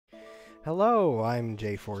Hello, I'm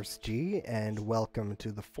JForceG, and welcome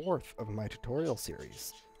to the fourth of my tutorial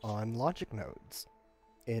series on logic nodes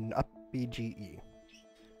in UPBGE.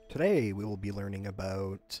 Today we will be learning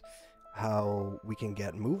about how we can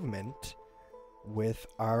get movement with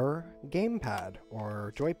our Gamepad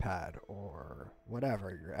or Joypad or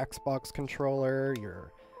whatever, your Xbox controller,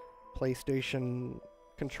 your PlayStation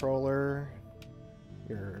controller,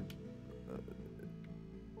 your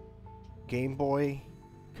Game Boy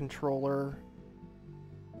controller.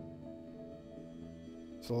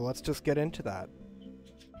 So let's just get into that.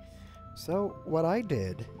 So what I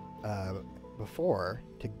did before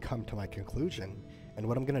to come to my conclusion, and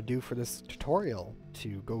what I'm going to do for this tutorial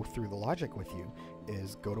to go through the logic with you,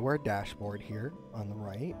 is go to our dashboard here on the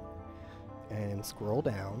right and scroll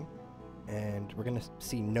down, and we're going to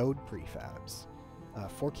see node prefabs,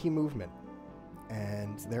 4-key movement,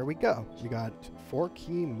 and there we go. We got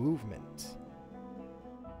 4-key movement.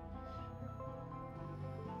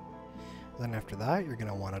 Then after that, you're going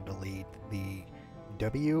to want to delete the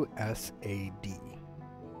WSAD,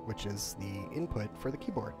 which is the input for the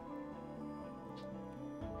keyboard.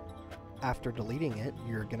 After deleting it,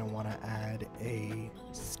 you're going to want to add a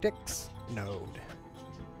sticks node.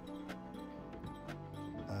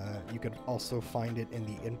 You could also find it in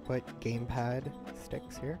the input gamepad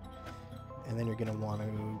sticks here. And then you're going to want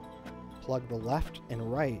to plug the left and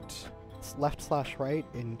right, left/right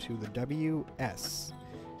into the WS.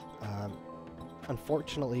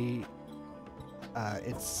 Unfortunately,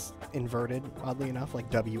 it's inverted, oddly enough, like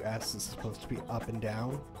WS is supposed to be up and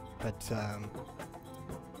down, but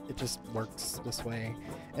it just works this way.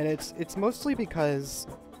 And it's mostly because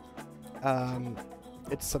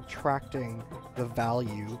it's subtracting the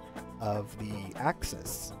value of the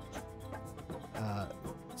axis.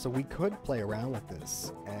 So we could play around with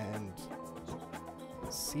this and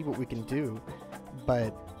see what we can do,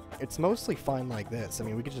 but it's mostly fine like this. I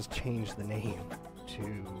mean, we could just change the name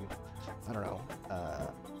to, I don't know,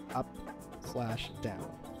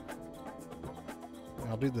 up/down. And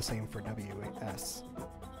I'll do the same for WS.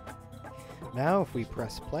 Now if we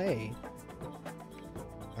press play,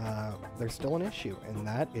 there's still an issue, and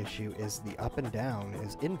that issue is the up and down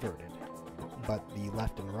is inverted, but the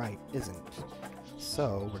left and right isn't.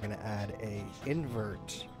 So we're going to add a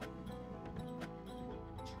invert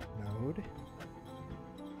node.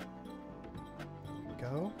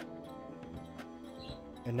 Go.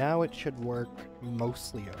 And now it should work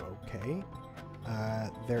mostly okay.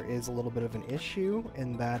 There is a little bit of an issue,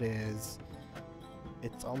 and that is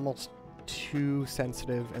it's almost too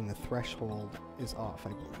sensitive and the threshold is off, I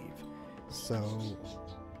believe. So,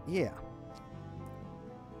 yeah.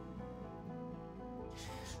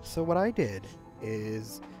 So what I did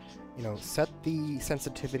is, set the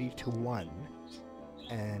sensitivity to 1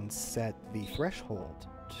 and set the threshold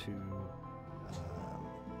to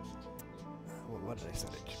what did I set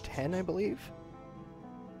it to? 10, I believe?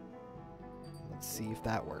 Let's see if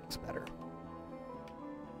that works better.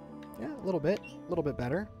 Yeah, a little bit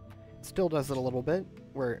better. It still does it a little bit,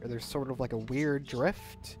 where there's sort of like a weird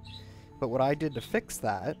drift. But what I did to fix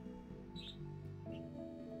that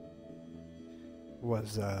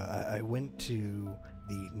was I went to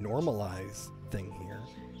the normalize thing here,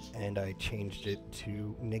 and I changed it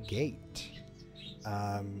to negate.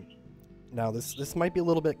 Now this might be a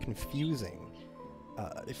little bit confusing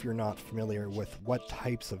if you're not familiar with what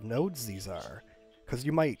types of nodes these are, because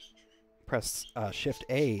you might press Shift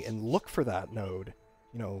A and look for that node,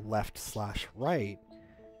 left/right,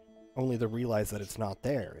 only to realize that it's not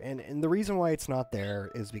there. And the reason why it's not there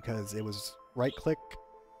is because it was right-click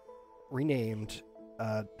renamed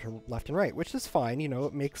to left and right, which is fine.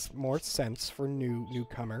 It makes more sense for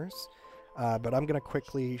newcomers. But I'm going to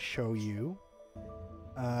quickly show you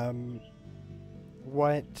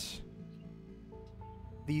what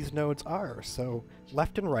these nodes are. So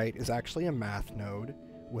left and right is actually a math node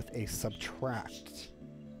with a subtract.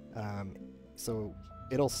 So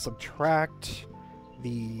it'll subtract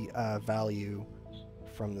the value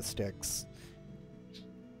from the sticks.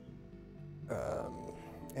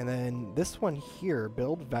 And then this one here,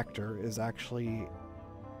 build vector, is actually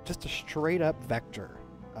just a straight up vector.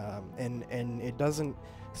 And it doesn't,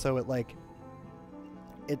 so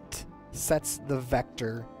it sets the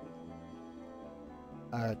vector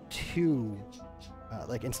to,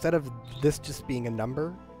 instead of this just being a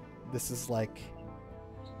number, this is like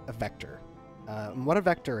a vector. And what a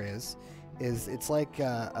vector is it's like,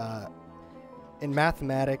 in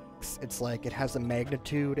mathematics, it's like it has a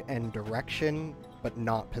magnitude and direction, but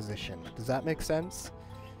not position. Does that make sense?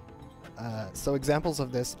 So examples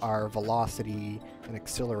of this are velocity and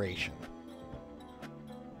acceleration.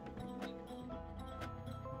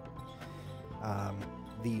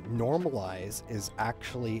 The normalize is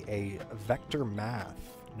actually a vector math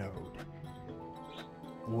node,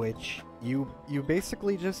 which you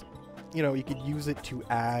basically just, you could use it to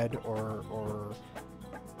add or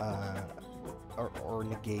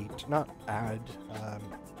negate, not add.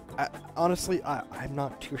 Honestly, I'm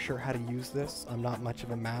not too sure how to use this. I'm not much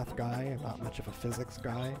of a math guy. I'm not much of a physics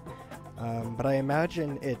guy. But I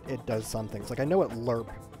imagine it does some things. Like, I know what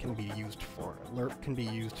lerp can be used for. Lerp can be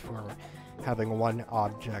used for having one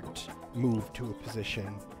object move to a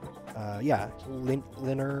position.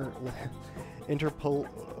 Linear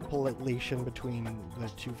interpolation between the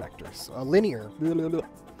two vectors. Linear.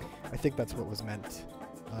 I think that's what was meant.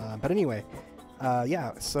 But anyway,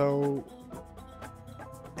 yeah, so...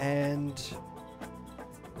 And...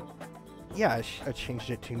 yeah, I changed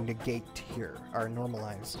it to negate here, or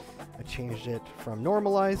normalize. I changed it from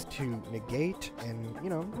normalize to negate, and,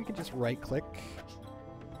 we can just right-click,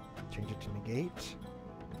 change it to negate.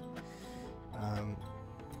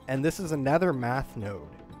 And this is another math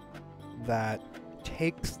node that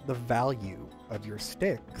takes the value of your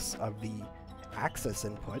sticks, of the axis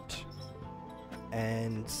input,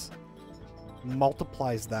 and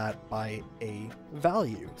multiplies that by a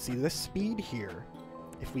value. See this speed here,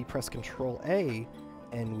 if we press Control A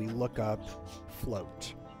and we look up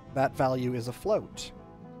float, that value is a float.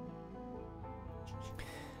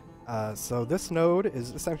 So this node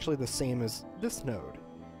is essentially the same as this node.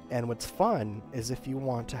 And what's fun is if you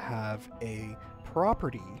want to have a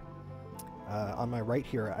property, on my right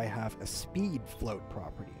here I have a speed float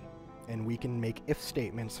property, and we can make if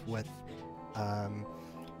statements with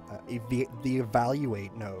the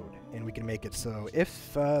evaluate node, and we can make it so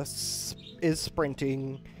if is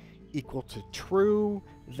sprinting equal to true,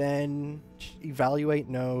 then evaluate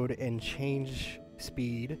node and change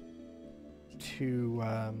speed to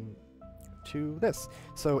this.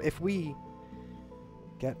 So if we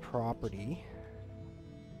get property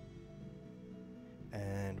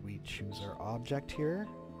and we choose our object here,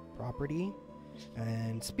 property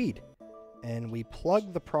and speed, and we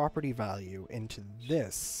plug the property value into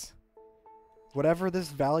this, whatever this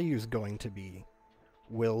value is going to be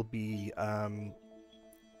will be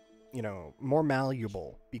more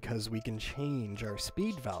malleable, because we can change our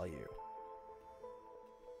speed value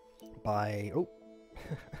by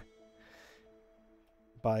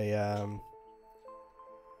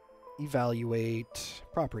evaluate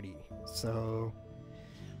property. So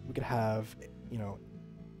we could have,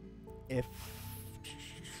 if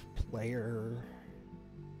player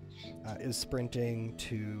is sprinting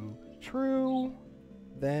to true,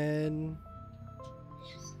 then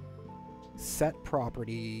set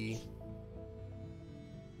property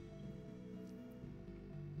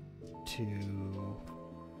to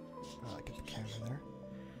get the camera there,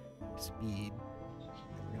 speed,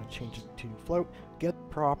 and we're going to change it to float. Get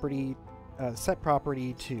property, set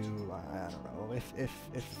property to, I don't know, if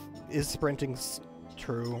is sprinting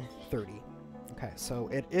true 30. Okay, so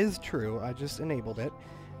it is true. I just enabled it,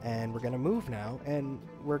 and we're going to move now, and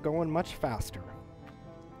we're going much faster.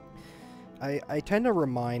 I tend to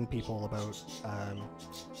remind people about,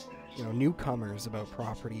 newcomers about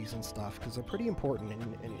properties and stuff, because they're pretty important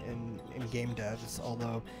in game devs,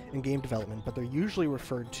 although in game development, but they're usually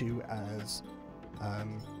referred to as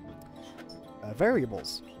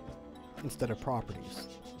variables instead of properties,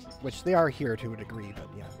 which they are here to a degree, but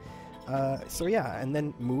yeah. So yeah, and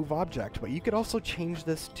then move object, but you could also change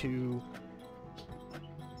this to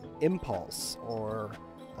impulse or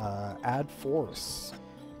add force.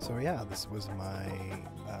 So yeah, this was my,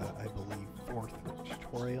 I believe, 4th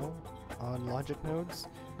tutorial on logic nodes.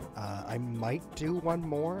 I might do one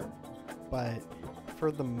more, but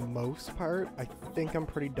for the most part, I think I'm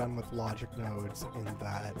pretty done with logic nodes in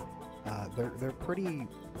that they're pretty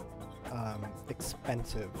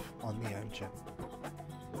expensive on the engine.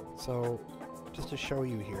 So just to show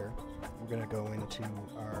you here, we're going to go into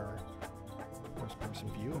our first-person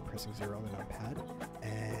view. I'm pressing 0 on the numpad,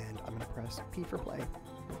 and I'm going to press P for play.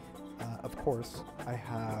 Of course, I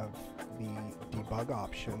have the debug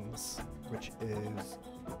options, which is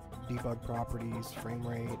debug properties, frame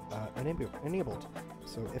rate, enabled.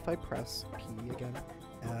 So if I press P again,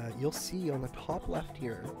 you'll see on the top left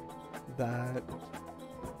here that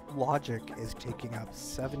logic is taking up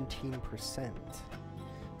 17%.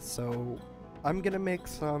 So I'm going to make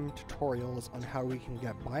some tutorials on how we can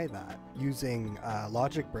get by that using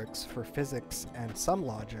logic bricks for physics and some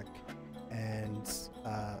logic, and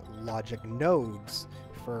logic nodes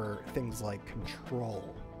for things like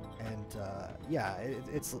control. And yeah,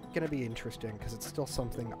 it's going to be interesting because it's still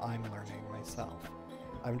something I'm learning myself.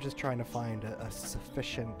 I'm just trying to find a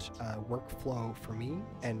sufficient workflow for me,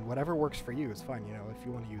 and whatever works for you is fine. You know, if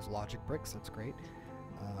you want to use logic bricks, that's great.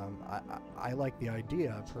 I like the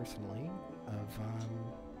idea, personally, of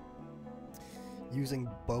using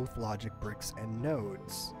both logic bricks and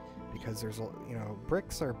nodes, because there's, you know,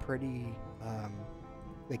 bricks are pretty,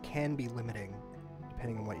 they can be limiting,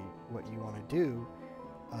 depending on what you want to do,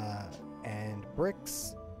 and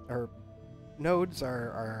bricks, or nodes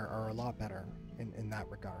are a lot better in that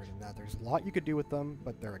regard, in that there's a lot you could do with them,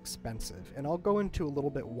 but they're expensive. And I'll go into a little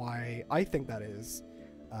bit why I think that is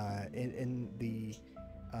in the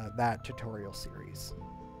that tutorial series.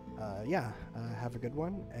 Yeah, have a good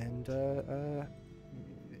one, and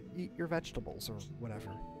eat your vegetables or whatever.